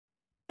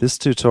This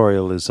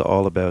tutorial is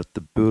all about the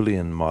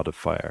Boolean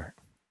modifier,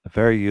 a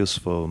very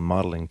useful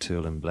modeling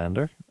tool in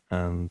Blender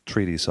and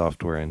 3D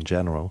software in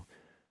general,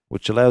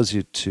 which allows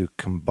you to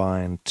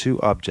combine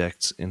two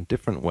objects in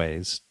different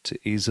ways to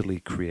easily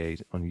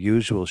create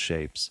unusual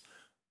shapes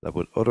that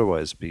would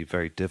otherwise be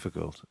very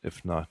difficult,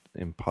 if not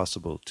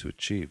impossible, to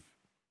achieve.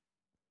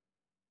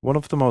 One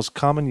of the most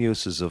common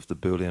uses of the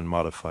Boolean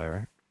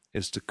modifier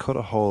is to cut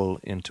a hole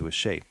into a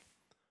shape,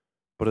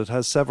 but it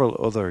has several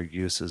other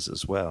uses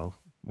as well,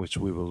 which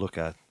we will look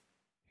at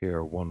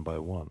here one by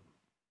one.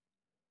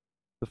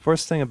 The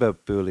first thing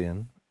about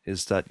Boolean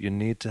is that you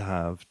need to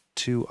have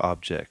two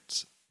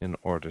objects in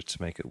order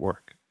to make it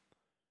work.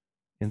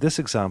 In this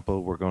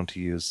example, we're going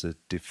to use the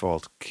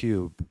default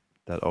cube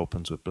that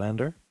opens with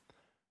Blender,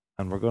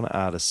 and we're going to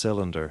add a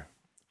cylinder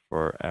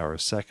for our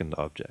second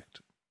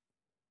object.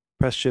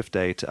 Press Shift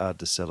A to add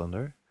the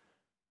cylinder,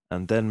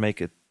 and then make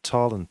it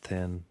tall and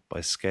thin by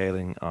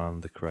scaling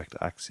on the correct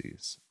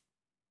axes.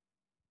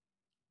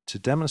 To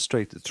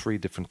demonstrate the three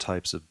different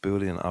types of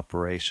Boolean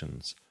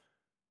operations,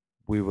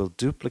 we will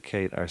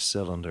duplicate our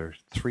cylinder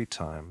 3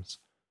 times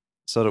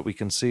so that we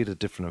can see the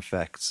different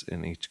effects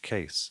in each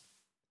case.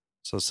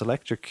 So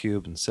select your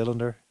cube and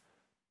cylinder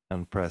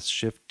and press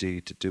Shift D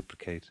to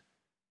duplicate,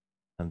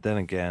 and then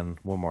again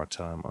one more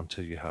time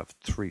until you have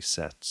 3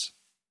 sets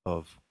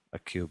of a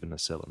cube and a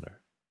cylinder.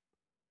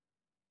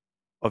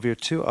 Of your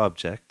two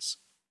objects,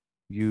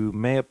 you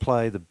may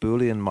apply the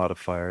Boolean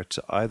modifier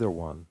to either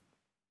one,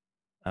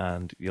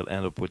 and you'll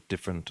end up with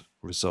different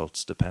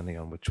results depending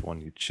on which one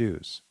you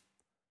choose.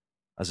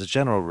 As a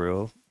general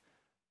rule,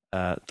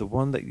 the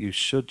one that you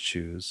should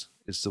choose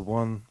is the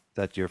one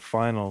that your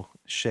final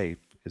shape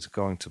is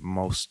going to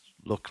most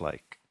look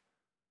like.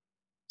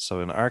 So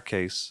in our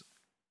case,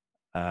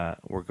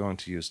 we're going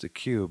to use the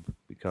cube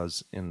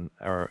because in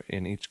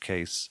each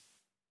case,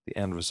 the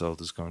end result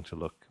is going to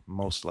look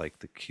most like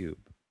the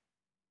cube.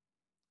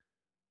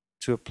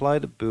 To apply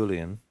the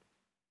Boolean,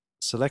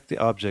 select the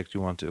object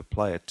you want to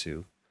apply it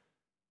to,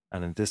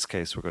 and in this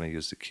case we're going to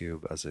use the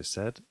cube as I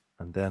said,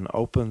 and then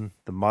open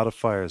the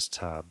modifiers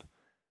tab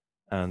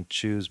and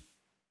choose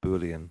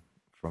Boolean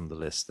from the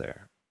list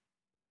there.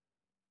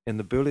 In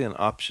the Boolean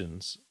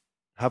options,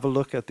 have a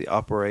look at the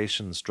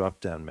operations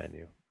drop-down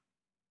menu.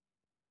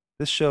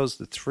 This shows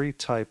the 3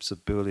 types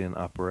of Boolean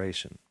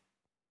operation.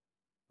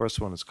 First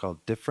one is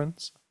called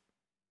difference,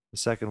 the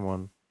second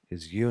one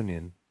is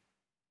union,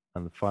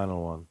 and the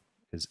final one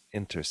is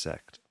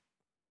intersect.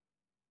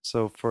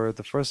 So for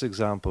the first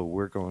example,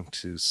 we're going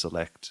to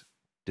select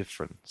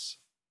difference.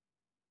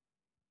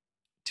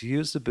 To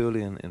use the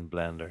Boolean in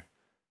Blender,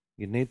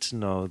 you need to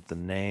know the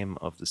name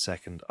of the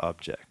second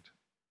object.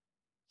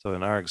 So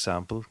in our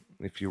example,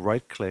 if you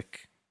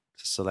right-click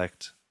to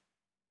select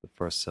the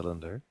first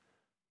cylinder,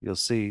 you'll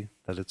see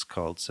that it's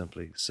called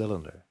simply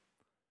cylinder.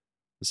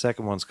 The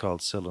second one's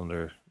called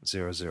cylinder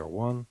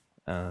 001,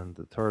 and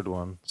the third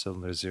one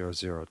cylinder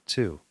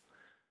 002.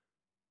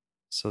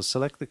 So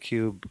select the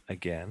cube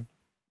again,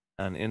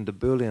 and in the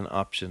Boolean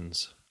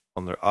options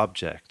under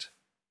object,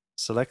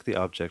 select the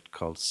object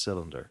called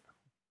cylinder.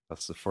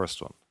 That's the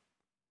first one.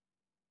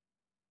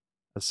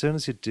 As soon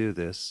as you do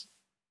this,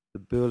 the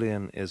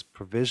Boolean is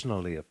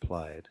provisionally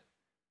applied,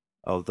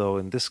 although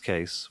in this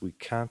case we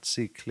can't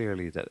see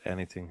clearly that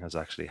anything has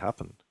actually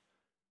happened.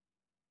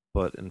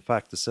 But in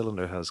fact the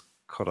cylinder has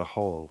cut a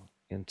hole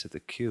into the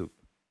cube.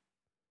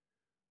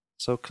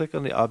 So click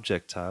on the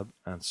Object tab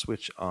and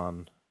switch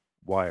on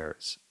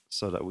Wires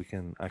so that we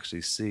can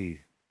actually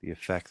see the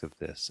effect of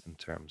this in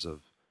terms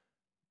of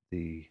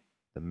the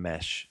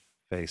mesh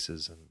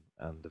faces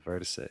and the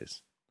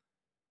vertices.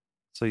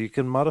 So you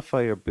can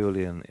modify your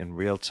Boolean in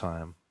real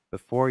time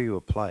before you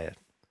apply it.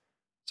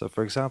 So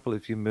for example,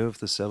 if you move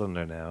the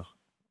cylinder now,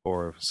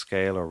 or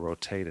scale or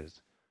rotate it,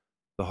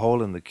 the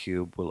hole in the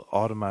cube will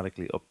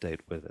automatically update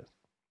with it.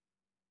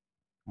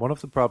 One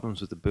of the problems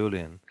with the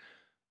Boolean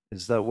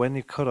is that when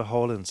you cut a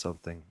hole in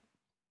something,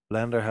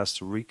 Blender has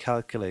to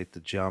recalculate the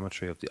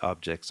geometry of the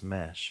object's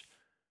mesh,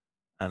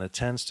 and it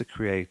tends to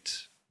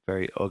create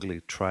very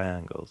ugly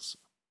triangles.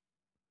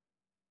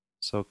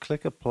 So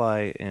click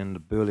Apply in the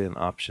Boolean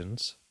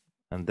options,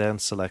 and then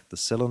select the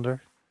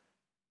cylinder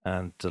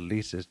and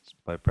delete it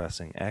by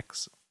pressing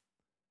X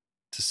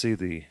to see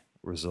the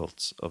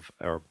results of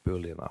our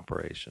Boolean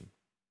operation.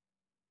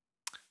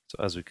 So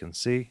as we can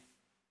see,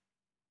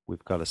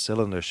 we've got a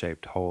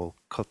cylinder-shaped hole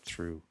cut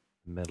through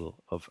the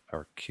middle of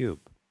our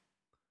cube.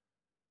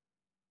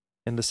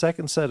 In the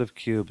second set of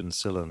cube and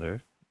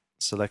cylinder,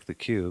 select the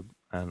cube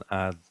and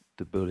add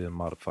the Boolean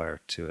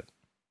modifier to it.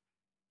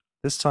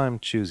 This time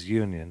choose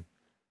union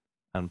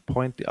and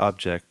point the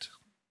object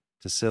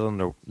to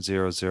cylinder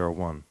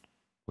 001,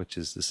 which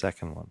is the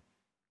second one.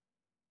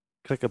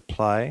 Click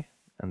Apply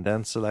and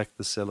then select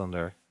the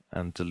cylinder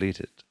and delete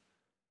it.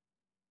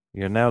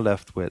 You're now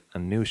left with a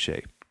new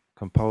shape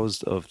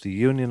composed of the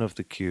union of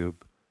the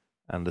cube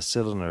and the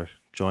cylinder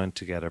joined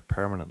together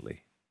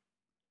permanently.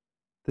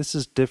 This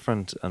is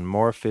different and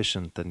more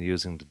efficient than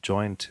using the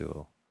join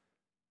tool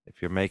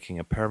if you're making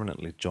a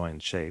permanently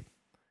joined shape,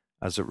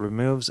 as it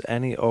removes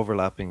any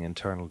overlapping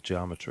internal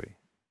geometry.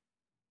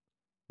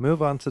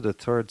 Move on to the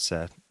third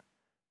set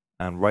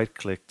and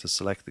right-click to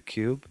select the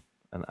cube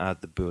and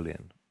add the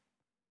Boolean.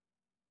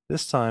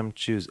 This time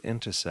choose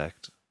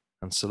Intersect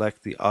and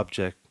select the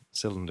object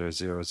cylinder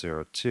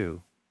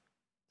 002,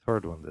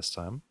 third one this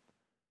time,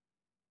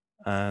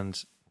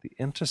 and the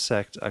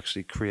intersect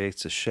actually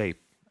creates a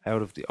shape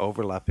out of the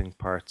overlapping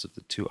parts of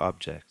the two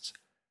objects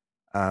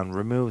and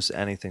removes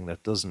anything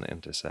that doesn't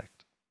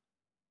intersect.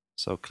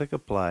 So click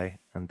Apply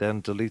and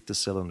then delete the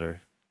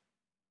cylinder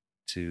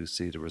to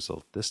see the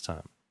result this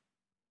time.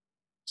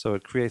 So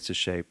it creates a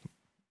shape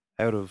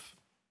out of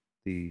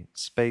the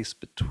space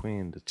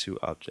between the two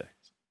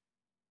objects.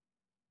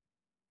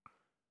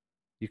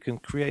 You can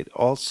create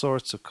all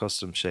sorts of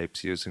custom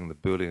shapes using the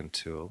Boolean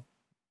tool.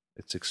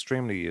 It's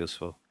extremely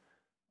useful,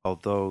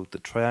 although the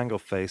triangle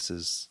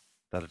faces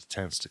that it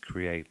tends to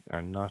create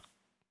are not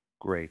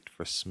great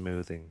for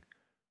smoothing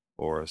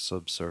or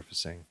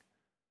subsurfacing.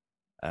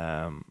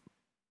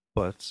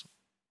 But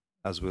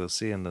as we'll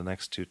see in the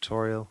next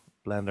tutorial,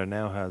 Blender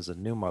now has a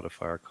new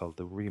modifier called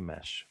the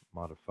Remesh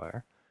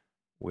modifier,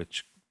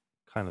 which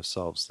kind of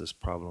solves this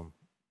problem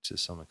to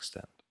some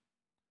extent.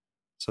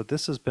 So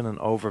this has been an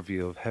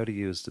overview of how to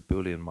use the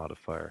Boolean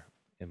modifier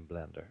in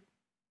Blender.